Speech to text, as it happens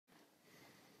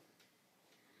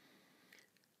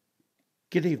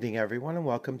Good evening, everyone, and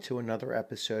welcome to another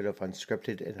episode of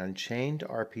Unscripted and Unchained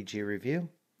RPG Review.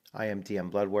 I am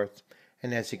DM Bloodworth,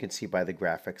 and as you can see by the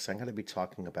graphics, I'm going to be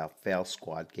talking about Fail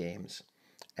Squad Games,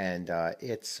 and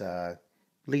its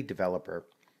lead developer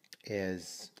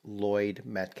is Lloyd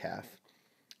Metcalf.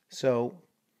 So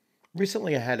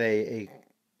recently I had a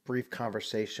brief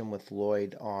conversation with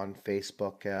Lloyd on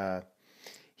Facebook.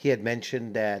 He had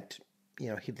mentioned that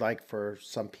he'd like for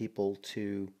some people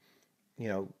to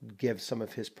give some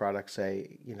of his products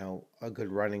a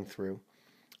good running through.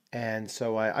 And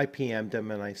so I PM'd him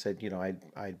and I said,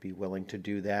 I'd be willing to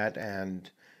do that.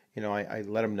 And, I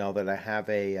let him know that I have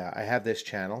this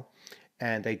channel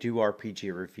and I do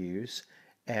RPG reviews.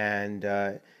 And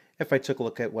if I took a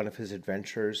look at one of his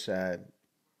adventures, I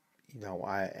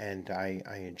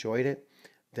enjoyed it,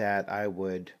 that I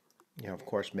would, of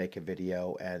course, make a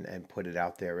video and put it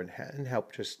out there and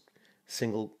help just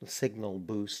signal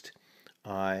boost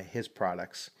his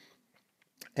products.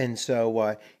 And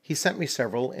so he sent me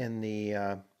several in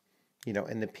the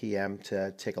PM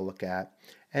to take a look at.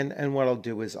 And what I'll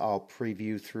do is I'll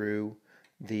preview through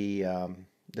the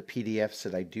PDFs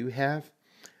that I do have.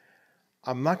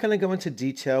 I'm not going to go into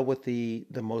detail with the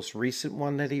most recent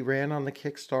one that he ran on the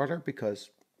Kickstarter because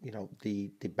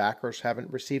the backers haven't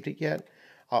received it yet.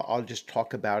 I'll just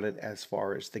talk about it as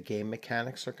far as the game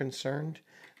mechanics are concerned,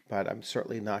 but I'm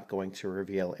certainly not going to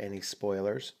reveal any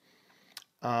spoilers.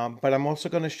 But I'm also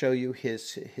going to show you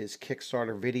his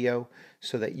Kickstarter video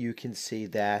so that you can see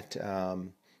that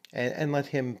and let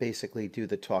him basically do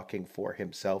the talking for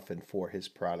himself and for his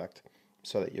product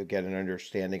so that you'll get an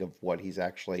understanding of what he's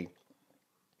actually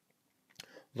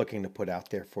looking to put out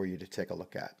there for you to take a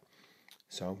look at.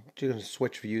 So I'm just going to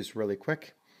switch views really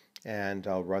quick and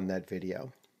I'll run that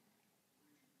video.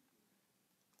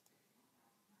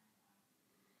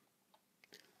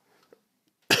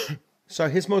 So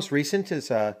his most recent is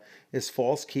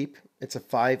False Keep. It's a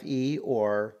 5e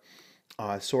or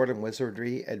Sword and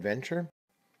Wizardry adventure.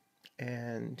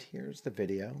 And here's the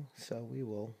video. So we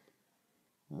will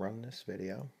run this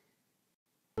video.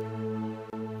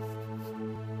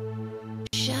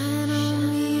 Shine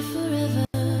on me forever.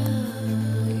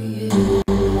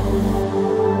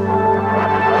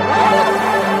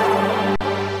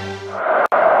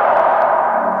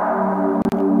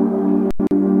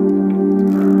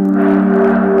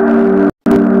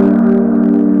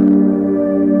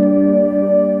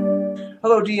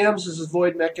 Hello DMs, this is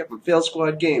Lloyd Metcalf from Fail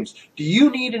Squad Games. Do you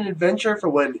need an adventure for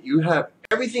when you have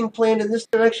everything planned in this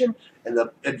direction and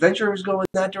the adventure is going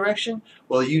in that direction?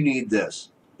 Well, you need this.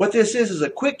 What this is a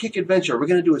quick kick adventure. We're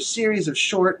going to do a series of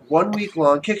short, 1 week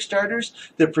long Kickstarters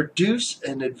that produce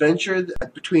an adventure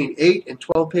between 8 and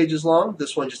 12 pages long.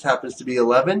 This one just happens to be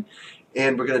 11.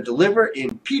 And we're going to deliver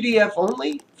in PDF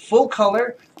only, full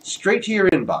color, straight to your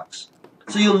inbox.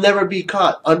 So you'll never be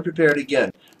caught unprepared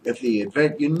again. If the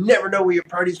event, you never know where your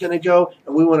party's going to go,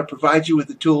 and we want to provide you with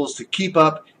the tools to keep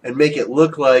up and make it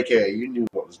look like, hey, you knew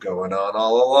what was going on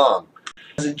all along.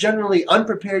 As a generally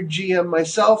unprepared GM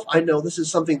myself, I know this is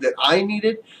something that I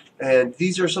needed, and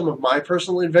these are some of my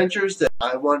personal adventures that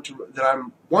I want to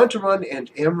run and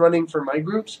am running for my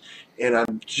groups, and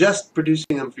I'm just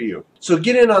producing them for you. So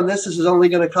get in on this. This is only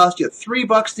going to cost you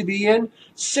 $3 to be in,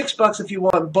 $6 if you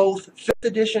want both 5th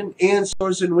edition and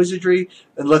Swords and Wizardry,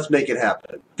 and let's make it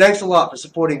happen. Thanks a lot for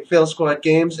supporting Fail Squad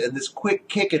Games and this quick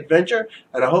kick adventure,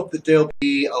 and I hope that there'll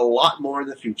be a lot more in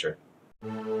the future.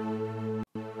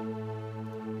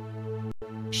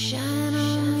 Shine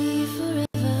on me forever.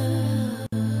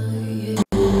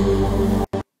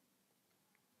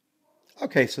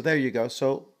 Okay, so there you go.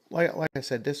 So like I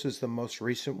said, this was the most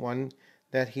recent one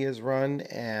that he has run,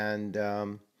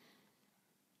 and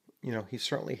he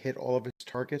certainly hit all of his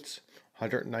targets.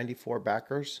 194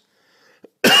 backers.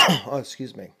 Oh,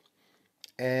 excuse me.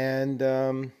 And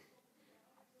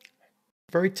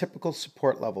very typical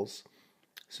support levels.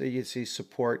 So you see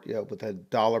support with a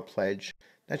 $1 pledge.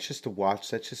 That's just to watch.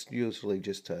 That's just usually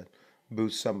just to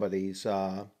boost somebody's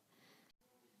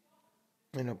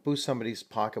boost somebody's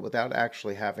pocket without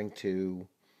actually having to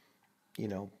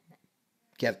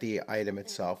get the item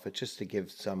itself. It's just to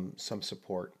give some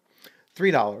support.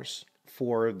 $3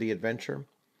 for the adventure,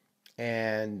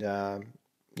 and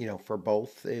for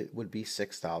both it would be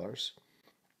 $6.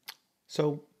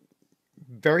 So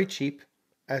very cheap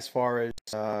as far as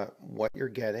what you're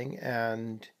getting.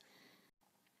 And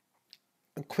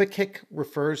a quick kick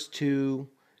refers to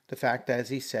the fact, as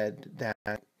he said, that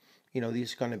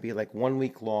these are going to be like 1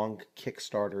 week long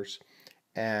Kickstarters,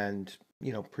 and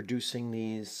producing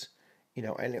these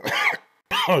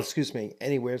excuse me,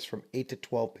 anywhere from 8 to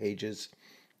 12 pages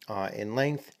in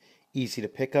length, easy to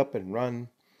pick up and run.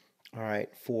 All right,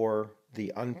 for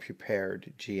the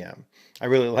unprepared GM. I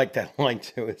really like that line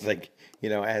too. It's like,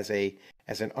 as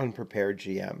an unprepared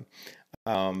GM.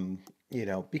 Um,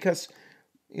 because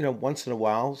once in a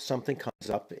while something comes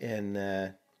up in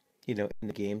in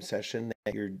the game session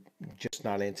that you're just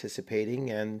not anticipating,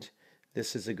 and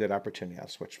this is a good opportunity. I'll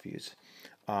switch views.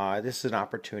 This is an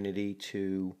opportunity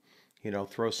to,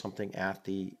 throw something at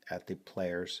the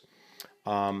players.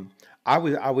 Um, I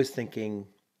was thinking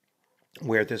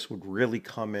where this would really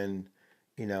come in,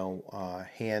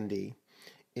 handy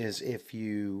is if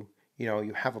you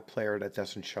have a player that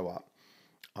doesn't show up,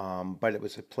 but it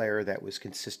was a player that was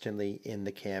consistently in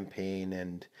the campaign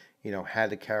and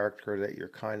had a character that you're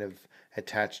kind of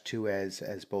attached to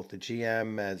as both the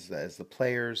GM as the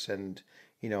players and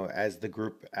as the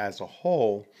group as a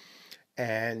whole.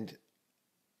 And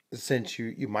since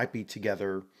you might be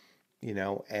together,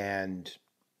 and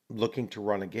looking to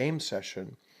run a game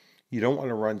session, you don't want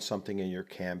to run something in your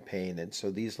campaign, and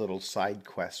so these little side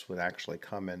quests would actually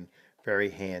come in very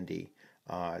handy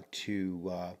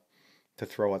to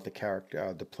throw at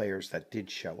the players that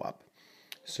did show up.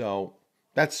 So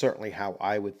that's certainly how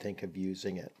I would think of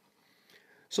using it.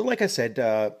 So, like I said,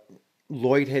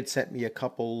 Lloyd had sent me a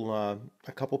couple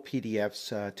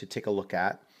PDFs to take a look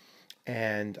at,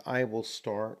 and I will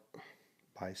start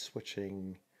by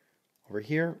switching over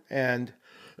here. And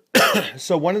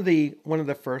so one of the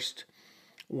first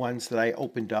ones that I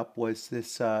opened up was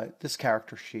this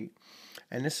character sheet,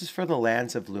 and this is for the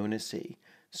Lands of Lunacy.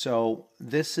 So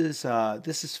this is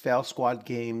Fail Squad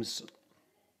Games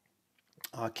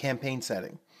campaign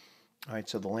setting. All right,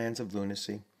 so the Lands of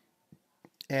Lunacy,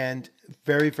 and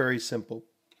very very simple.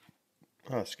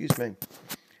 Oh, excuse me,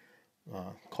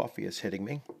 coffee is hitting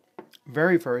me.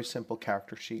 Very very simple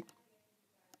character sheet.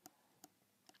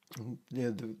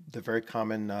 The very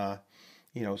common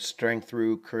strength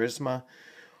through charisma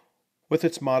with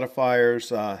its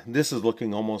modifiers. This is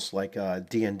looking almost like a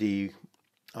D&D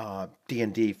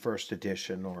first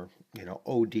edition, or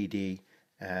ODD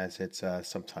as it's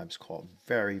sometimes called.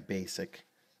 Very basic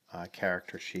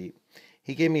character sheet.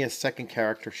 He gave me a second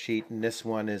character sheet, and this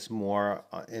one is more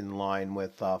in line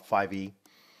with 5e.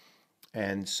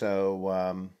 And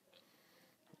so,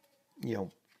 you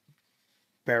know,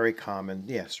 very common.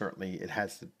 Yeah, certainly it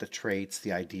has the traits,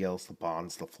 the ideals, the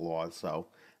bonds, the flaws. So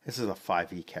this is a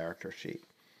 5e character sheet.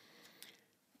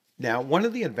 Now, one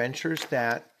of the adventures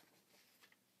that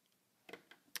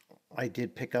I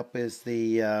did pick up is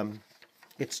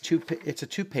it's a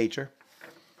two-pager,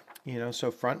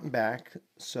 so front and back.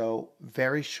 So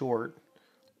very short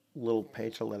little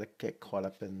page. I'll let it get caught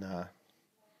up in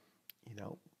you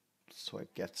know, so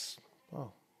it gets,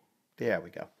 oh, there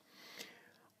we go.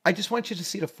 I just want you to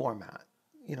see the format.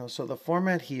 So the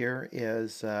format here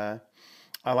is, I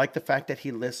like the fact that he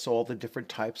lists all the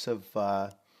types of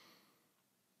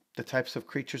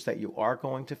creatures that you are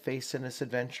going to face in this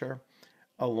adventure,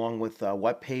 along with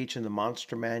what page in the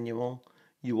monster manual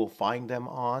you will find them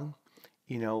on.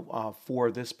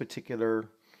 For this particular,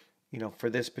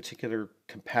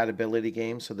 compatibility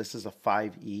game. So this is a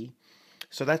 5e.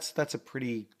 So that's a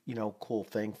pretty cool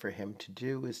thing for him to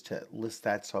do, is to list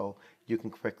that so you can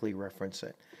quickly reference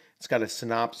it. It's got a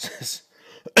synopsis,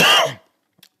 a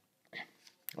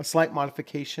slight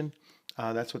modification.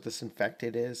 That's what this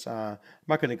infected is. I'm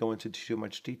not going to go into too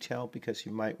much detail because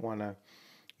you might want to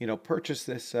purchase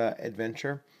this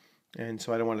adventure, and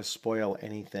so I don't want to spoil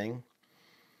anything.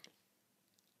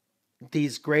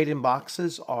 These grading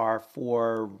boxes are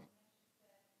for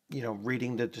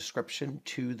reading the description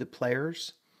to the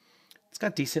players. It's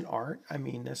got decent art. I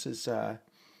mean, this is a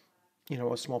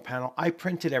small panel. I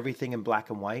printed everything in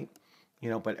black and white,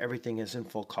 but everything is in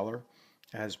full color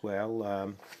as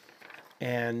well.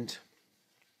 And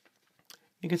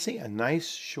you can see a nice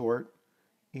short,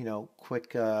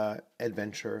 quick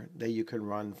adventure that you can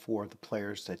run for the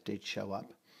players that did show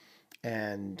up.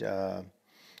 And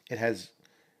it has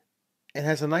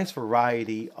a nice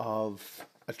variety of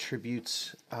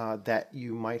attributes that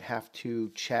you might have to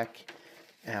check,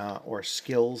 or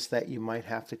skills that you might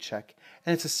have to check.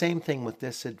 And it's the same thing with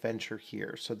this adventure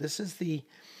here. So this is the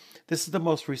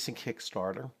most recent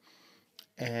Kickstarter,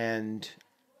 and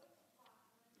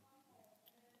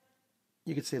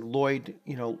you could say Lloyd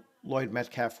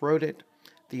Metcalf wrote it.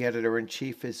 The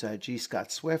editor-in-chief is G.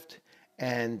 Scott Swift,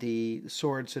 and the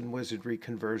swords and wizardry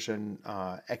conversion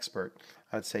expert,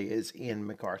 I'd say, is Ian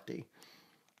McCarthy.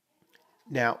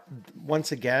 Now,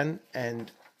 once again,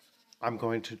 and I'm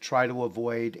going to try to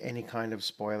avoid any kind of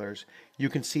spoilers, you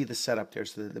can see the setup.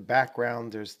 There's the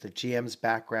background, there's the GM's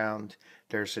background,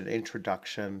 there's an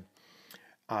introduction.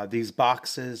 These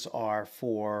boxes are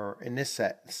for, in this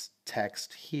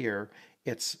text here,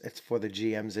 it's for the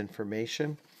GM's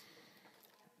information.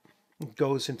 It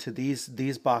goes into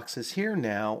these boxes here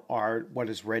now are what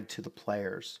is read to the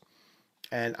players.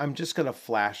 And I'm just going to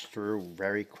flash through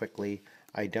very quickly.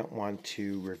 I don't want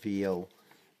to reveal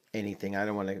anything. I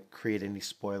don't want to create any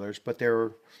spoilers, but there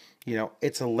are,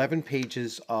 it's 11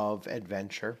 pages of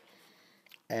adventure,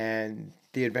 and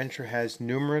the adventure has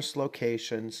numerous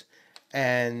locations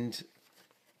and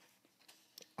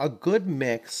a good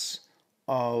mix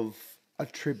of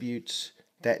attributes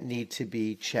that need to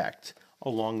be checked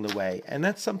along the way. And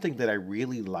that's something that I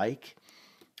really like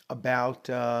about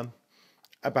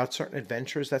certain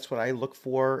adventures. That's what I look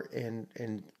for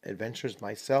in adventures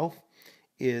myself,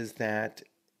 is that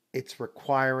it's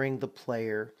requiring the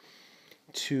player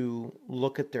to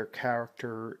look at their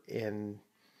character in,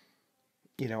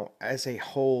 as a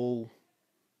whole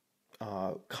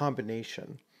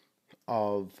combination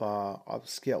of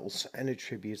skills and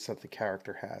attributes that the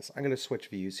character has. I'm going to switch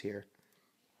views here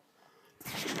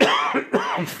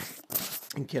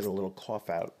and get a little cough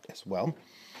out as well.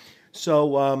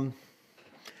 So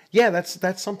yeah,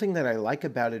 that's something that I like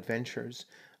about adventures,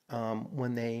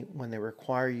 when they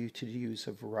require you to use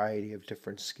a variety of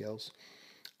different skills.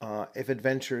 If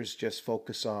adventures just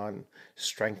focus on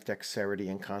strength, dexterity,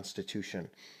 and constitution,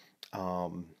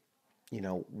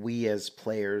 we as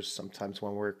players sometimes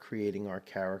when we're creating our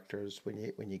characters,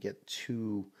 when you get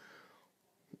too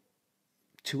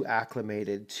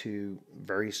acclimated to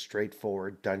very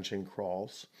straightforward dungeon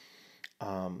crawls,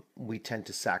 we tend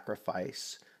to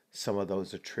sacrifice some of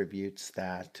those attributes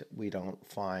that we don't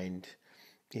find,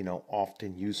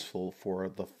 often useful for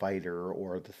the fighter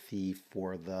or the thief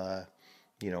or the,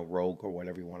 rogue or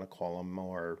whatever you want to call them,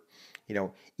 or,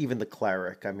 even the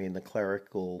cleric. I mean, the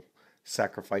cleric will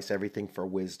sacrifice everything for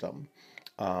wisdom.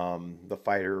 The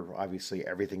fighter, obviously,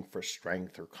 everything for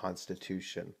strength or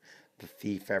constitution. The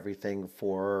thief, everything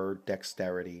for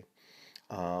dexterity.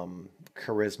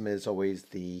 Charisma is always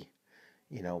the,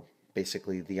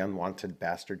 basically the unwanted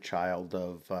bastard child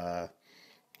of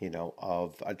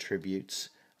attributes.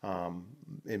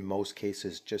 In most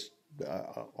cases, just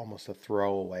almost a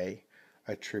throwaway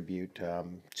attribute,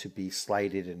 to be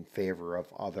slighted in favor of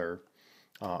other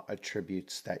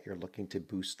attributes that you're looking to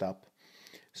boost up.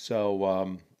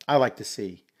 So I like to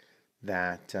see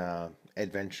that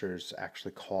adventures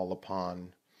actually call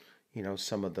upon,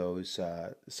 some of those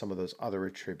other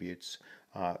attributes.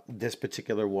 This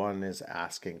particular one is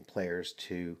asking players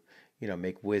to,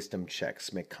 make wisdom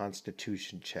checks, make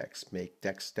constitution checks, make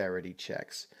dexterity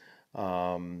checks,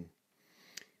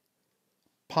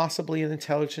 possibly an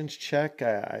intelligence check.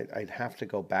 I'd have to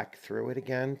go back through it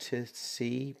again to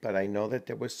see, but I know that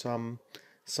there was some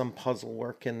puzzle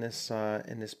work in this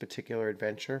particular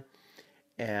adventure.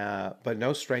 But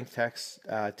no strength tests.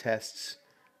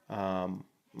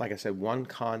 Like I said, one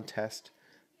contest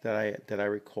that I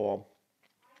recall.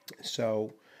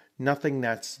 So nothing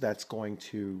that's going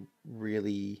to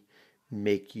really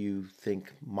make you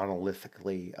think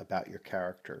monolithically about your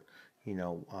character.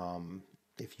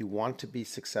 If you want to be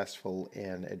successful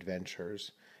in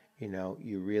adventures,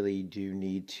 you really do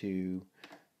need to,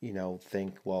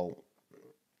 think, well,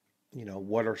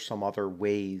 what are some other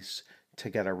ways to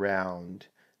get around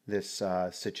this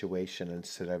situation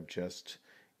instead of just,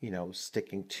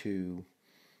 sticking to,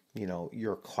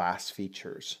 your class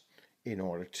features in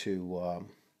order to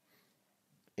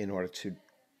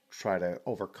try to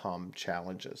overcome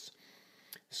challenges.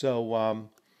 So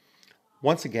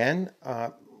once again,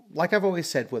 like I've always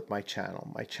said with my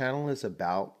channel is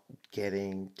about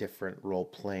getting different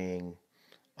role-playing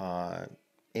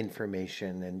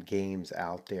information and games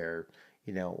out there,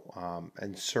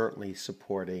 and certainly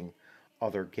supporting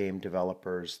other game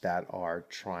developers that are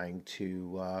trying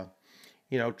to,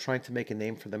 trying to make a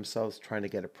name for themselves, trying to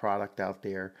get a product out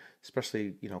there,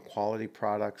 especially, quality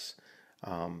products.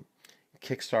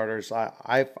 Kickstarters,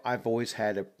 I've always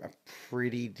had a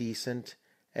pretty decent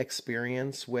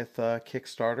experience with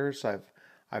Kickstarters.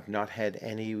 I've not had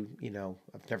any,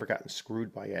 I've never gotten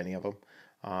screwed by any of them.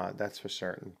 That's for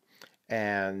certain.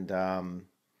 And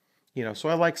so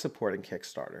I like supporting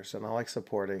Kickstarters, and I like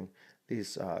supporting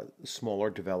these smaller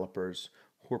developers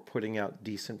who are putting out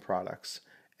decent products,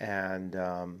 and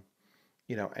and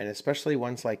especially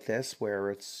ones like this where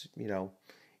it's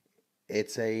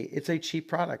it's a cheap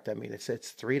product. I mean, it's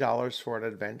 $3 for an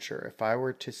adventure. If I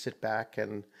were to sit back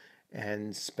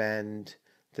and spend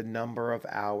the number of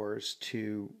hours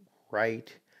to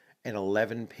write an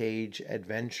 11-page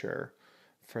adventure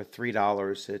for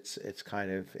 $3, it's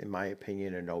kind of, in my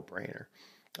opinion, a no-brainer.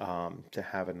 To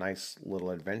have a nice little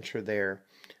adventure there,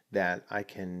 that I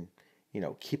can,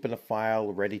 keep in a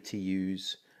file ready to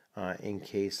use in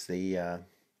case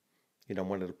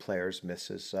one of the players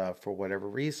misses for whatever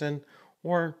reason,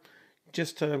 or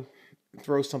just to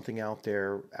throw something out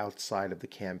there outside of the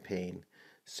campaign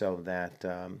so that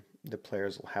the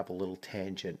players will have a little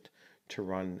tangent to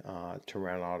run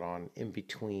out on in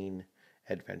between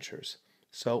adventures.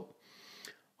 So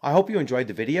I hope you enjoyed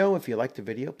the video. If you liked the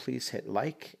video, please hit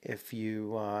like. If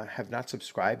you have not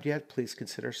subscribed yet, please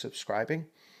consider subscribing.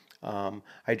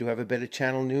 I do have a bit of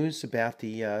channel news about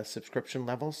the subscription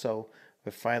level. So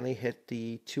we finally hit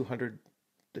the 200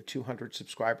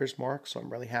 subscribers mark. So I'm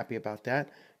really happy about that.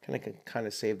 Kind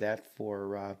of save that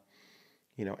for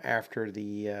after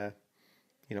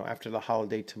after the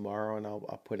holiday tomorrow, and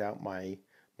I'll put out my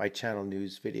channel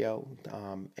news video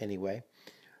anyway.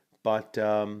 But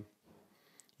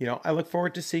I look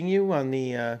forward to seeing you on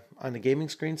the gaming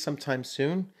screen sometime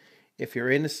soon. If you're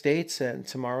in the States and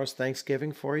tomorrow's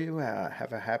Thanksgiving for you,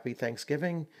 have a happy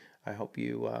Thanksgiving. I hope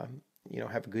you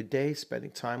have a good day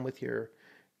spending time with your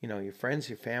friends,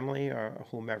 your family, or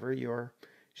whomever you're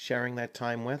sharing that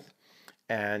time with.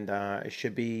 And I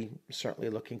should be certainly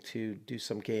looking to do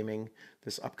some gaming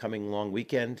this upcoming long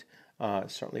weekend.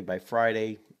 Certainly by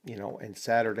Friday, and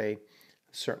Saturday.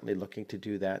 Certainly looking to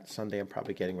do that. Sunday, I'm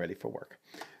probably getting ready for work.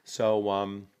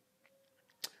 So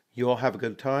you all have a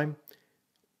good time.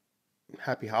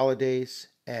 Happy holidays,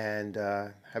 and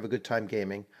have a good time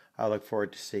gaming. I look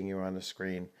forward to seeing you on the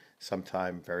screen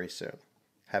sometime very soon.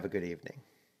 Have a good evening.